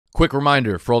Quick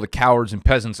reminder for all the cowards and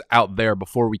peasants out there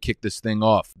before we kick this thing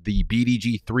off, the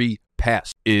BDGE 3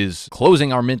 Pass is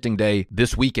closing our minting day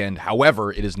this weekend.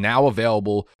 However, it is now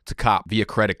available to cop via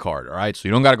credit card, all right? So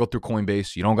you don't got to go through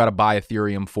Coinbase. You don't got to buy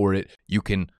Ethereum for it. You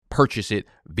can purchase it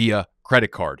via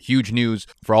credit card. Huge news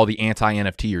for all the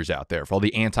anti-NFTers out there, for all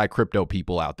the anti-crypto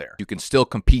people out there. You can still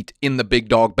compete in the Big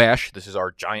Dog Bash. This is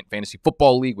our giant fantasy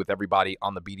football league with everybody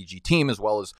on the BDG team, as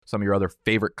well as some of your other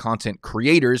favorite content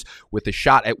creators, with a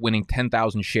shot at winning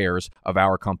 10,000 shares of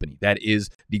our company. That is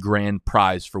the grand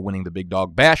prize for winning the Big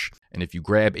Dog Bash. And if you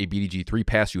grab a BDG 3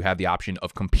 Pass, you have the option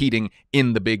of competing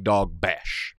in the Big Dog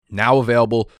Bash. Now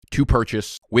available to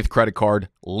purchase with credit card.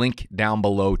 Link down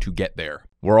below to get there.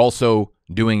 We're also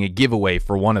doing a giveaway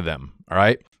for one of them, all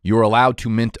right? You're allowed to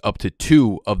mint up to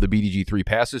 2 of the BDG 3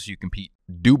 passes. You compete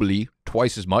doubly,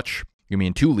 twice as much. You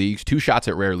mean 2 leagues, 2 shots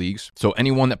at rare leagues. So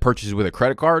anyone that purchases with a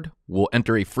credit card will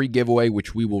enter a free giveaway,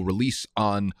 which we will release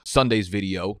on Sunday's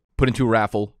video, put into a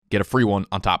raffle, get a free one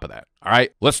on top of that, all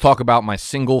right? Let's talk about my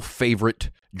single favorite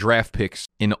draft picks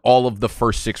in all of the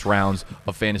first 6 rounds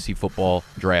of fantasy football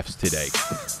drafts today.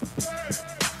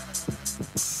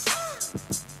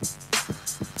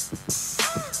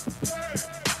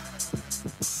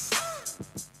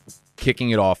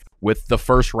 Kicking it off with the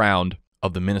first round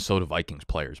of the Minnesota Vikings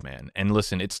players, man. And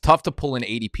listen, it's tough to pull an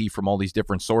ADP from all these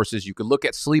different sources. You could look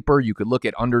at Sleeper, you could look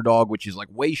at Underdog, which is like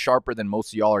way sharper than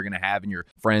most of y'all are going to have in your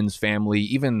friends, family,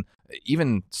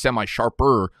 even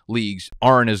semi-sharper leagues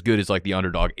aren't as good as like the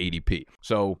Underdog ADP.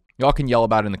 So y'all can yell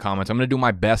about it in the comments. I'm going to do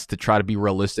my best to try to be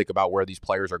realistic about where these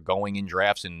players are going in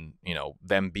drafts and, you know,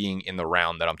 them being in the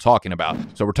round that I'm talking about.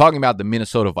 So we're talking about the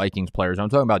Minnesota Vikings players. I'm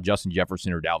talking about Justin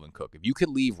Jefferson or Dalvin Cook. If you could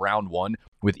leave round 1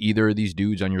 with either of these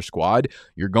dudes on your squad,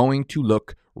 you're going to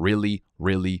look really,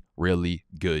 really, really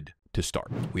good to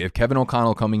start. We have Kevin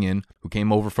O'Connell coming in, who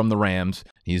came over from the Rams.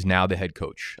 He's now the head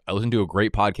coach. I listened to a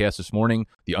great podcast this morning,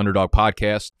 the Underdog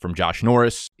podcast from Josh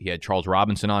Norris. He had Charles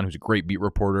Robinson on, who's a great beat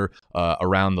reporter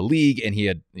around the league, and he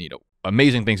had, you know,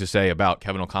 amazing things to say about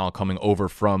Kevin O'Connell coming over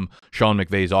from Sean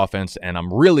McVay's offense. And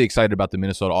I'm really excited about the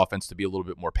Minnesota offense to be a little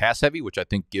bit more pass heavy, which I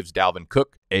think gives Dalvin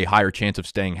Cook a higher chance of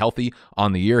staying healthy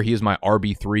on the year. He is my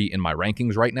RB3 in my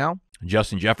rankings right now.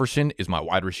 Justin Jefferson is my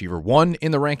wide receiver 1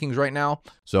 in the rankings right now.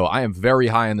 So I am very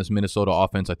high on this Minnesota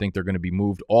offense. I think they're going to be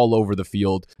moved all over the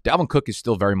field. Dalvin Cook is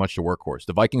still very much the workhorse.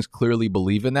 The Vikings clearly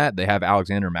believe in that. They have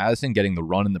Alexander Mattison getting the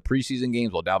run in the preseason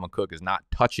games, while Dalvin Cook is not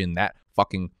touching that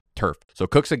fucking turf. So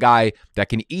Cook's a guy that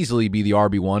can easily be the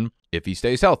RB1 if he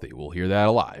stays healthy. We'll hear that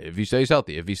a lot. If he stays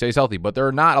healthy. But there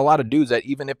are not a lot of dudes that,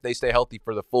 even if they stay healthy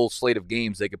for the full slate of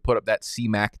games, they could put up that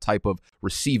C-Mac type of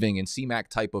receiving and C-Mac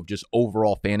type of just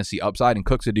overall fantasy upside. And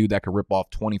Cook's a dude that could rip off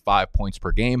 25 points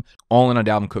per game. All in on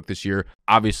Dalvin Cook this year.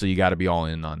 Obviously, you got to be all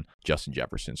in on Justin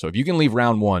Jefferson. So if you can leave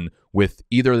round 1 with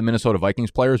either of the Minnesota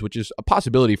Vikings players, which is a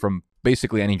possibility from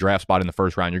basically any draft spot in the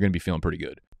first round, you're going to be feeling pretty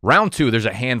good. Round 2, there's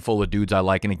a handful of dudes I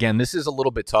like. And again, this is a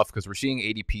little bit tough because we're seeing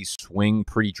ADP swing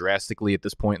pretty drastically at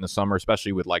this point in the summer,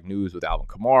 especially with like news with Alvin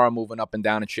Kamara moving up and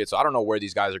down and shit. So I don't know where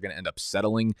these guys are going to end up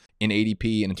settling in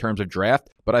ADP and in terms of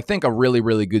draft. But I think a really,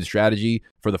 really good strategy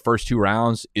for the first 2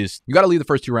 rounds is you got to leave the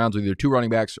first 2 rounds with either 2 running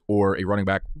backs or a running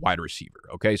back wide receiver.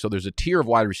 Okay, so there's a tier of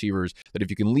wide receivers that if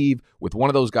you can leave with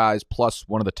one of those guys plus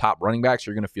one of the top running backs,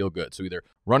 you're going to feel good. So either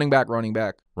running back,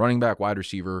 wide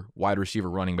receiver,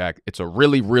 running back. It's a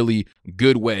really, really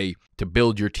good way to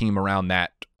build your team around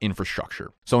that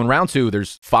infrastructure. So in round 2,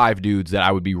 there's 5 dudes that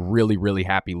I would be really, really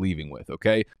happy leaving with,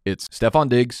 okay? It's Stephon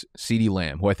Diggs, CeeDee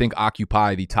Lamb, who I think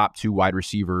occupy the top 2 wide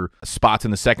receiver spots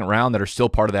in the second round that are still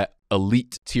part of that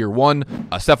elite tier 1.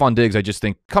 Stephon Diggs, I just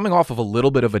think coming off of a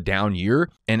little bit of a down year,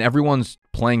 and everyone's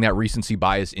playing that recency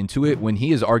bias into it when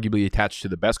he is arguably attached to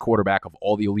the best quarterback of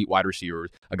all the elite wide receivers,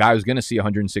 a guy who's going to see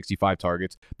 165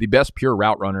 targets, the best pure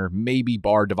route runner, maybe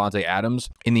bar Devontae Adams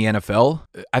in the NFL.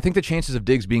 I think the chances of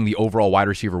Diggs being the overall wide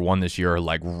receiver 1 this year are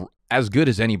like as good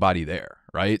as anybody there,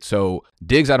 right? So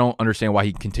Diggs, I don't understand why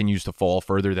he continues to fall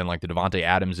further than like the Devontae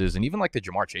Adamses and even like the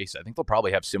Jamar Chase. I think they'll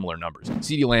probably have similar numbers.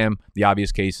 CeeDee Lamb, the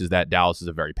obvious case is that Dallas is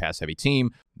a very pass-heavy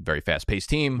team, very fast-paced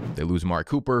team. They lose Amari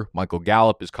Cooper. Michael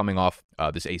Gallup is coming off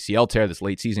this ACL tear, this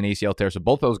late-season ACL tear. So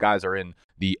both those guys are in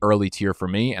the early tier for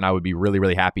me, and I would be really,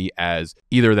 really happy as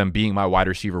either of them being my wide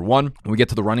receiver 1. When we get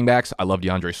to the running backs, I love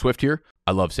DeAndre Swift here.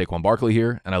 I love Saquon Barkley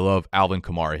here, and I love Alvin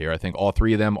Kamara here. I think all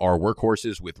 3 of them are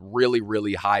workhorses with really,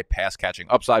 really high pass-catching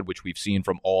upside, which we've seen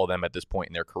from all of them at this point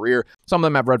in their career. Some of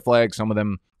them have red flags. Some of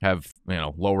them have,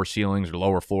 lower ceilings or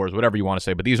lower floors, whatever you want to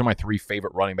say. But these are my 3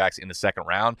 favorite running backs in the second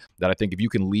round that I think if you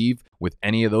can leave with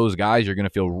any of those guys, you're going to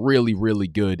feel really, really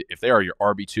good if they are your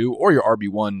RB2 or your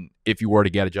RB1 if you were to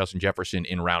get a Justin Jefferson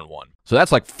in round 1. So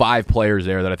that's like 5 players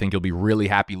there that I think you'll be really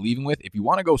happy leaving with. If you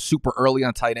want to go super early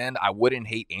on tight end, I wouldn't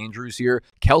hate Andrews here.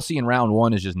 Kelsey in round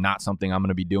 1 is just not something I'm going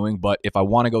to be doing. But if I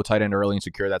want to go tight end early and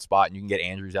secure that spot, and you can get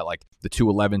Andrews at like the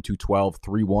 211, 212,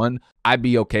 3-1, I'd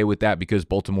be okay with that because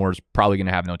Baltimore's probably going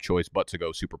to have no choice but to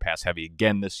go super pass heavy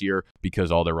again this year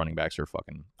because all their running backs are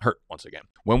fucking hurt once again.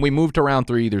 When we move to round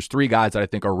 3, there's 3 guys that I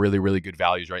think are really, really good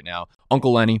values right now.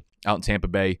 Uncle Lenny out in Tampa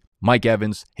Bay, Mike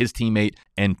Evans, his teammate,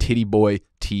 and Titty Boy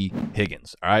T.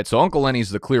 Higgins. All right, so Uncle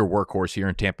Lenny's the clear workhorse here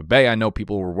in Tampa Bay. I know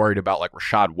people were worried about like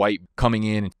Rashad White coming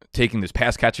in and taking this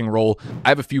pass catching role. I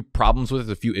have a few problems with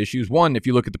it, a few issues. One, if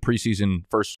you look at the preseason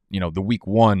first, the week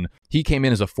 1, he came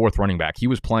in as a 4th running back. He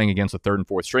was playing against the 3rd and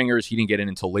 4th stringers. He didn't get in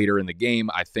until later in the game.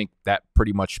 I think that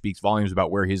pretty much speaks volumes about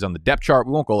where he's on the depth chart.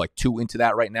 We won't go like too into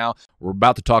that right now. We're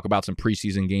about to talk about some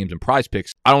preseason games and prize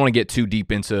picks. I don't want to get too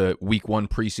deep into week 1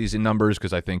 preseason numbers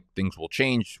because I think things will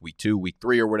change week 2, week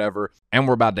 3 or whatever. And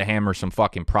we're about to hammer some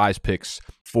fucking prize picks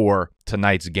for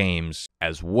tonight's games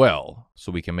as well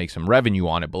so we can make some revenue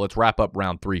on it. But let's wrap up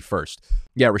round 3 first.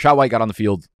 Yeah, Rashad White got on the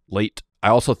field late. I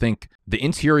also think the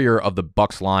interior of the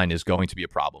Bucs line is going to be a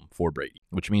problem for Brady,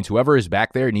 which means whoever is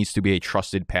back there needs to be a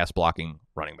trusted pass blocking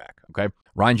running back. Okay.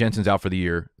 Ryan Jensen's out for the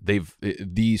year.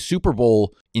 The Super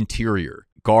Bowl interior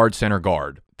guard, center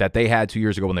guard that they had 2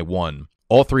 years ago when they won,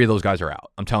 all 3 of those guys are out.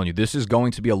 I'm telling you, this is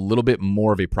going to be a little bit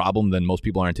more of a problem than most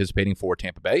people are anticipating for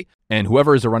Tampa Bay. And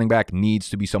whoever is a running back needs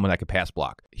to be someone that can pass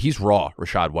block. He's raw,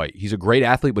 Rashad White. He's a great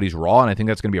athlete, but he's raw, and I think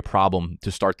that's going to be a problem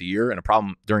to start the year and a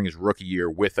problem during his rookie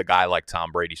year with a guy like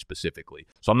Tom Brady specifically.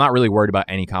 So I'm not really worried about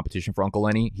any competition for Uncle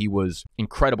Lenny. He was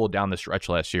incredible down the stretch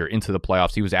last year into the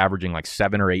playoffs. He was averaging like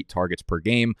 7 or 8 targets per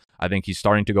game. I think he's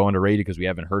starting to go underrated because we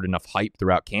haven't heard enough hype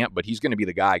throughout camp, but he's going to be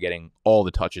the guy getting all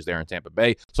the touches there in Tampa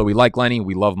Bay. So we like Lenny.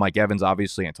 We love Mike Evans,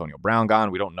 obviously. Antonio Brown gone.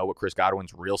 We don't know what Chris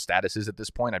Godwin's real status is at this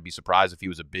point. I'd be surprised if he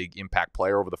was a big impact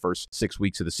player over the first 6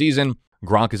 weeks of the season.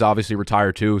 Gronk is obviously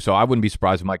retired too, so I wouldn't be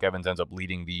surprised if Mike Evans ends up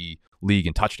leading the league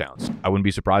in touchdowns. I wouldn't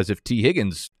be surprised if T.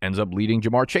 Higgins ends up leading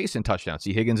Jamar Chase in touchdowns.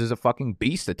 T. Higgins is a fucking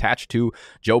beast attached to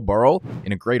Joe Burrow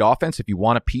in a great offense. If you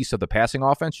want a piece of the passing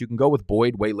offense, you can go with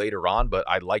Boyd way later on, but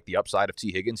I like the upside of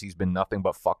T. Higgins. He's been nothing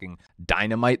but fucking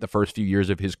dynamite the first few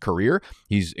years of his career.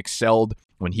 He's excelled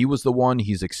when he was the one.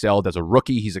 He's excelled as a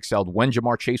rookie. He's excelled when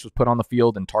Jamar Chase was put on the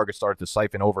field and targets started to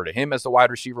siphon over to him as the wide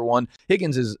receiver 1.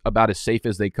 Higgins is about as safe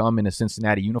as they come in a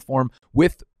Cincinnati uniform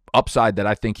with upside that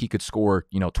I think he could score,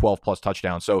 12 plus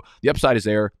touchdowns. So the upside is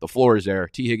there. The floor is there.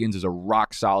 T. Higgins is a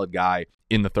rock solid guy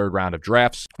in the 3rd round of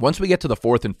drafts. Once we get to the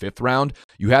 4th and 5th round,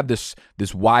 you have this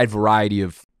wide variety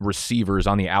of receivers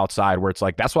on the outside where it's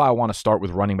like, that's why I want to start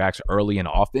with running backs early and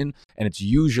often. And it's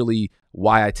usually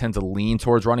why I tend to lean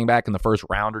towards running back in the first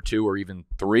round or 2 or even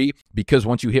 3, because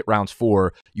once you hit rounds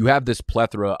 4, you have this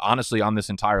plethora. Honestly, on this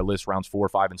entire list, rounds 4,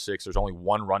 5, and 6, there's only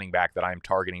one running back that I'm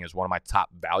targeting as one of my top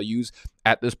values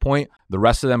at this point. The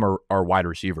rest of them are wide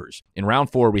receivers. In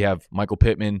round 4, we have Michael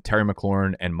Pittman, Terry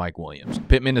McLaurin, and Mike Williams.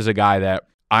 Pittman is a guy that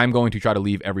I'm going to try to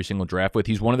leave every single draft with.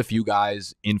 He's one of the few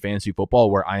guys in fantasy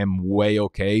football where I am way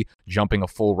okay jumping a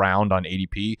full round on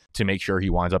ADP to make sure he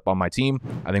winds up on my team.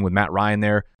 I think with Matt Ryan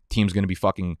there, team's going to be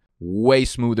fucking way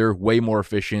smoother, way more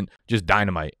efficient, just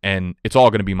dynamite. And it's all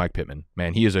going to be Mike Pittman.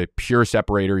 Man, he is a pure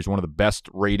separator. He's one of the best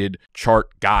rated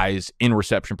chart guys in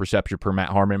reception perception per Matt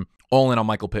Harmon. All in on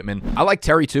Michael Pittman. I like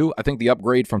Terry too. I think the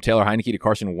upgrade from Taylor Heineke to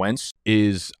Carson Wentz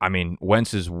is,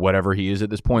 Wentz is whatever he is at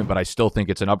this point, but I still think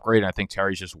it's an upgrade. And I think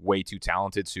Terry's just way too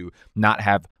talented to not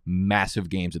have massive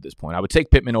games at this point. I would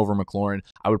take Pittman over McLaurin.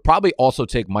 I would probably also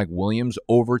take Mike Williams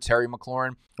over Terry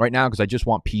McLaurin right now because I just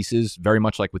want pieces, very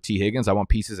much like with T. Higgins. I want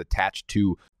pieces attached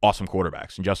to awesome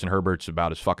quarterbacks. And Justin Herbert's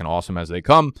about as fucking awesome as they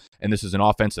come. And this is an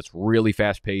offense that's really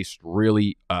fast-paced,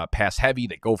 really pass-heavy.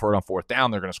 They go for it on 4th down.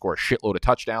 They're going to score a shitload of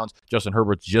touchdowns. Justin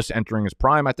Herbert's just entering his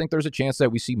prime. I think there's a chance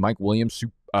that we see Mike Williams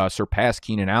surpass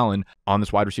Keenan Allen on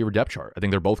this wide receiver depth chart. I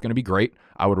think they're both going to be great.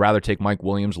 I would rather take Mike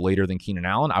Williams later than Keenan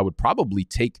Allen. I would probably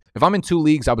take, if I'm in 2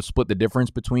 leagues, I would split the difference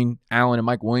between Allen and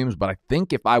Mike Williams. But I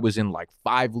think if I was in like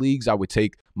 5 leagues, I would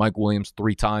take Mike Williams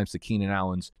 3 times to Keenan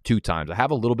Allen's 2 times. I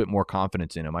have a little bit more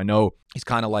confidence in him. I know he's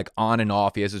kind of like on and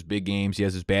off. He has his big games. He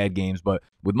has his bad games. But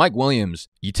with Mike Williams,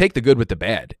 you take the good with the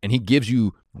bad, and he gives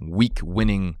you week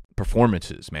winning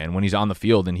performances, man, when he's on the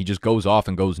field and he just goes off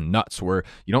and goes nuts, where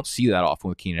you don't see that often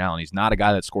with Keenan Allen. He's not a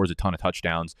guy that scores a ton of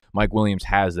touchdowns. Mike Williams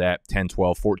has that 10,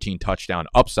 12, 14 touchdown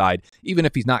upside, even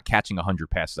if he's not catching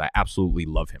 100 passes. I absolutely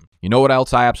love him. You know what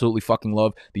else I absolutely fucking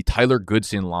love? The Tyler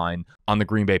Goodson line on the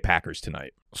Green Bay Packers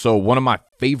tonight. So one of my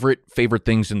favorite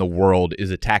things in the world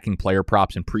is attacking player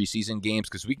props in preseason games,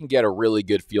 because we can get a really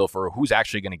good feel for who's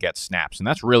actually going to get snaps. And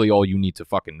that's really all you need to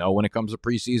fucking know when it comes to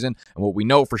preseason. And what we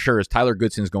know for sure is Tyler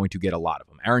Goodson is going to get a lot of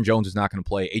them. Aaron Jones is not going to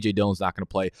play. A.J. Dillon's not going to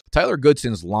play. Tyler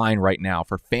Goodson's line right now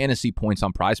for fantasy points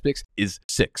on PrizePicks is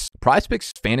 6.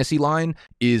 PrizePicks fantasy line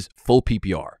is full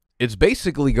PPR. It's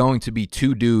basically going to be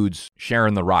two dudes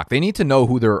sharing the rock. They need to know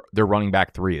who their running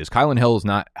back 3 is. Kylan Hill is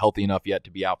not healthy enough yet to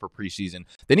be out for preseason.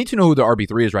 They need to know who their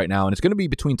RB3 is right now, and it's going to be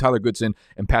between Tyler Goodson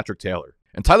and Patrick Taylor.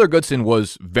 And Tyler Goodson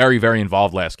was very, very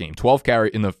involved last game. 12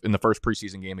 carry in the first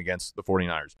preseason game against the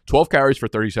 49ers. 12 carries for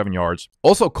 37 yards.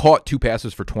 Also caught 2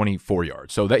 passes for 24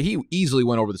 yards. So that he easily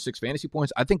went over the 6 fantasy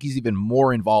points. I think he's even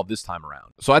more involved this time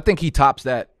around. So I think he tops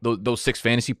those 6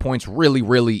 fantasy points really,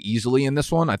 really easily in this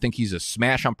one. I think he's a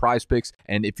smash on PrizePicks.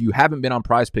 And if you haven't been on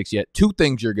PrizePicks yet, 2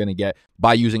 things you're going to get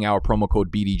by using our promo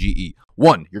code BDGE.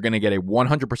 1, you're going to get a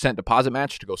 100% deposit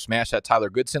match to go smash that Tyler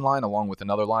Goodson line, along with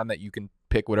another line that you can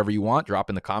pick whatever you want. Drop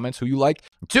in the comments who you like.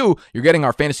 2, you're getting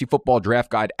our fantasy football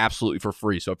draft guide absolutely for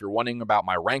free. So if you're wondering about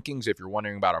my rankings, if you're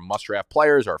wondering about our must draft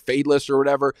players, our fade list or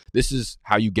whatever, this is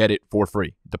how you get it for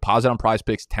free. Deposit on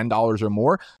PrizePicks, $10 or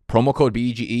more. Promo code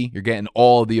BDGE. You're getting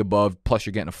all of the above. Plus,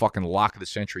 you're getting a fucking lock of the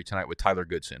century tonight with Tyler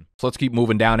Goodson. So let's keep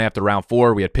moving down after round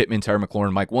 4. We had Pittman, Terry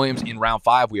McLaurin, Mike Williams. In round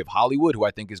 5, we have Hollywood, who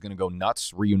I think is going to go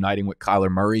nuts, reuniting with Kyler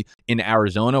Murray in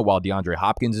Arizona, while DeAndre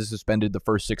Hopkins is suspended the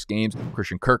first 6 games.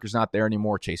 Christian Kirk is not there anymore.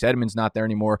 Chase Edmonds not there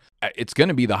anymore. It's going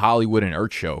to be the Hollywood and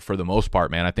Ertz show for the most part,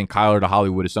 man. I think Kyler to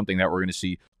Hollywood is something that we're going to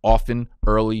see often,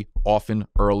 early, often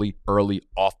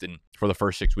for the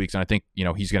first 6 weeks. And I think,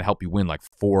 he's going to help you win like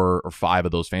 4 or 5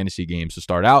 of those fantasy games to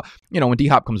start out. When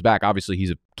D-Hop comes back, obviously he's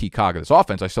a key cog of this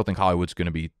offense. I still think Hollywood's going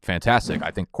to be fantastic.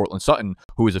 I think Courtland Sutton,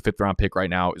 who is a 5th-round pick right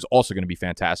now, is also going to be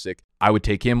fantastic. I would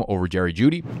take him over Jerry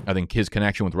Jeudy. I think his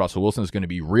connection with Russell Wilson is going to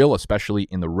be real, especially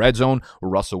in the red zone where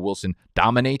Russell Wilson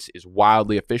dominates, is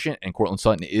wildly efficient, and Courtland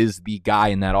Sutton is the guy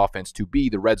in that offense to be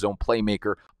the red zone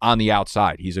playmaker on the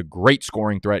outside. He's a great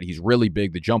scoring threat. He's really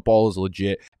big. The jump ball is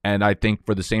legit. And I think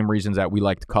for the same reasons that we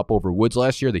liked Kupp over Woods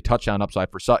last year, the touchdown upside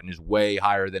for Sutton is way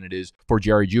higher than it is for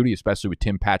Jerry Jeudy, especially with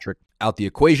Tim Patrick out the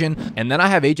equation. And then I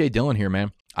have A.J. Dillon here,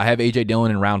 man. I have A.J.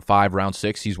 Dillon in round 5, round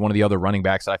 6. He's one of the other running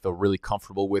backs that I feel really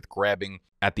comfortable with grabbing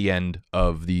at the end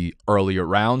of the earlier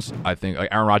rounds. I think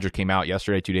Aaron Rodgers came out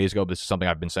yesterday, 2 days ago. This is something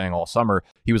I've been saying all summer.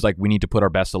 He was like, we need to put our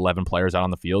best 11 players out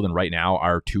on the field. And right now,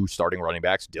 our 2 starting running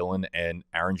backs, Dillon and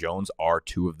Aaron Jones, are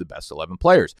 2 of the best 11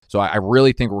 players. So I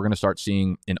really think we're going to start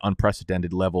seeing an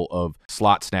unprecedented level of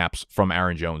slot snaps from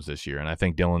Aaron Jones this year. And I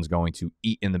think Dillon's going to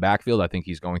eat in the backfield. I think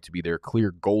he's going to be their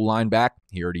clear goal line back.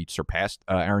 He already surpassed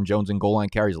Aaron Jones in goal line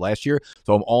carries last year.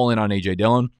 So I'm all in on A.J.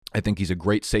 Dillon. I think he's a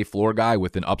great safe floor guy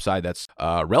with an upside that's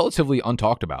relatively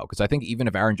untalked about, because I think even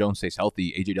if Aaron Jones stays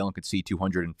healthy, A.J. Dillon could see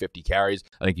 250 carries.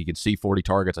 I think he could see 40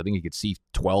 targets. I think he could see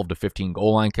 12 to 15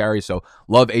 goal line carries. So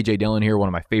love A.J. Dillon here, one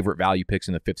of my favorite value picks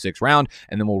in the 5th, 6th round.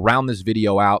 And then we'll round this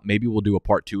video out. Maybe we'll do a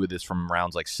part 2 of this from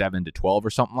rounds like 7 to 12 or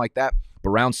something like that. But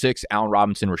round 6, Allen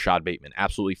Robinson, Rashad Bateman.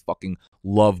 Absolutely fucking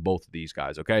love both of these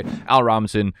guys, okay? Allen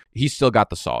Robinson, he's still got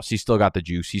the sauce. He's still got the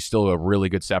juice. He's still a really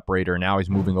good separator. Now he's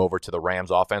moving over to the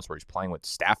Rams offense where he's playing with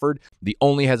Stafford. The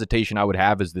only hesitation I would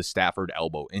have is this Stafford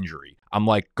elbow injury. I'm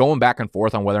like going back and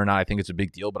forth on whether or not I think it's a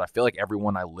big deal, but I feel like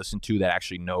everyone I listen to that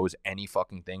actually knows any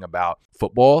fucking thing about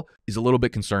football is a little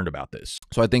bit concerned about this.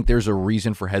 So I think there's a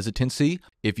reason for hesitancy.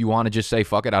 If you want to just say,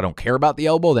 fuck it, I don't care about the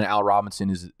elbow, then Allen Robinson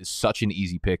is such an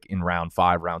easy pick in round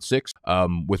 5, round 6.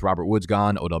 With Robert Woods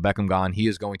gone, Odell Beckham gone, he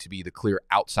is going to be the clear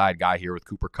outside guy here with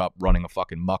Cooper Kupp running a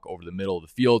fucking muck over the middle of the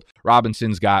field.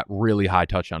 Robinson's got really high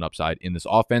touchdown upside in this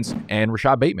offense. And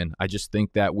Rashad Bateman, I just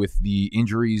think that with the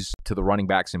injuries to the running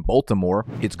backs in Baltimore,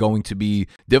 it's going to be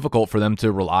difficult for them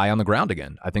to rely on the ground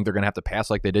again. I think they're going to have to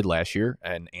pass like they did last year,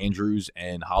 and Andrews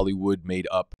and Hollywood made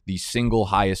up the single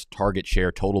highest target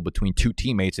share total between 2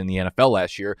 teammates in the NFL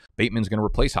last year. Bateman's going to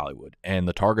replace Hollywood, and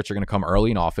the targets are going to come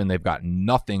early and often. They've got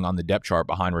nothing on the depth chart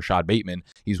behind Rashad Bateman.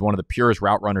 He's one of the purest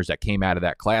route runners that came out of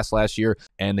that class last year,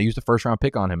 and they used a first-round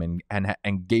pick on him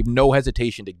and gave no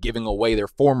hesitation to giving away their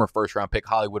former first-round pick,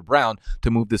 Hollywood Brown,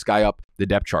 to move this guy up the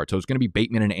depth chart. So it's going to be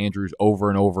Bateman and Andrews over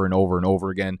and over and over and over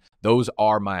again. Those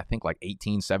are my, I think, like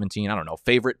 18, 17, I don't know,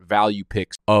 favorite value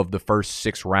picks of the first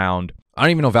 6 round. I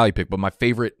don't even know value pick, but my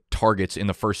favorite targets in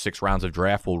the first 6 rounds of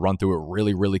draft. We'll run through it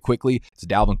really, really quickly. It's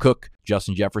Dalvin Cook,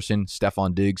 Justin Jefferson,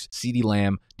 Stephon Diggs, CeeDee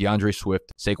Lamb, DeAndre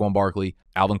Swift, Saquon Barkley,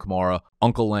 Alvin Kamara,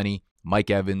 Uncle Lenny, Mike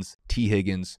Evans, T.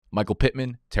 Higgins, Michael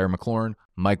Pittman, Terry McLaurin,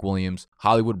 Mike Williams,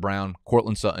 Hollywood Brown,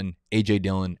 Courtland Sutton, A.J.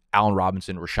 Dillon, Allen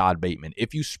Robinson, Rashad Bateman.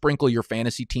 If you sprinkle your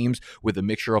fantasy teams with a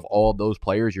mixture of all of those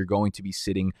players, you're going to be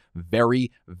sitting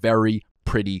very, very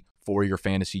pretty for your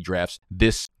fantasy drafts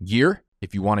this year.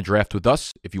 If you want to draft with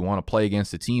us, if you want to play against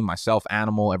the team, myself,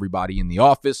 Animal, everybody in the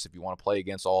office, if you want to play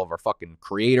against all of our fucking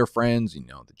creator friends, you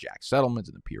know, the Jack Settlements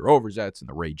and the Pierre Overzets and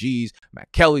the Ray G's,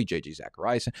 Matt Kelly, JJ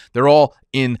Zachariason, they're all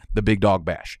in the Big Dog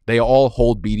Bash. They all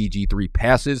hold BDG3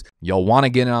 passes. Y'all want to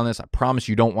get in on this. I promise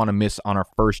you don't want to miss on our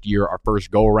first year, our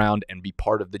first go around, and be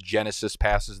part of the Genesis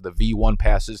passes, the V1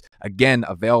 passes. Again,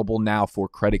 available now for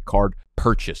credit card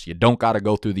purchase. You don't got to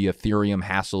go through the Ethereum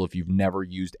hassle if you've never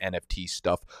used NFT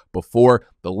stuff before.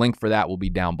 The link for that will be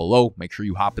down below. Make sure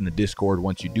you hop in the Discord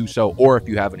once you do so, or if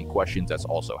you have any questions, that's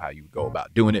also how you go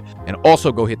about doing it. And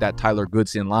also go hit that Tyler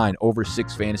Goodson line, over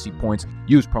 6 fantasy points.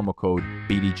 Use promo code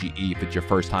BDGE if it's your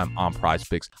first time on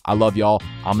PrizePicks. I love y'all.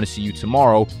 I'm going to see you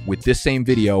tomorrow with this same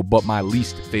video, but my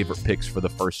least favorite picks for the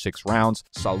first 6 rounds.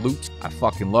 Salute. I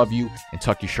fucking love you, and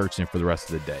tuck your shirts in for the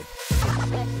rest of the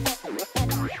day.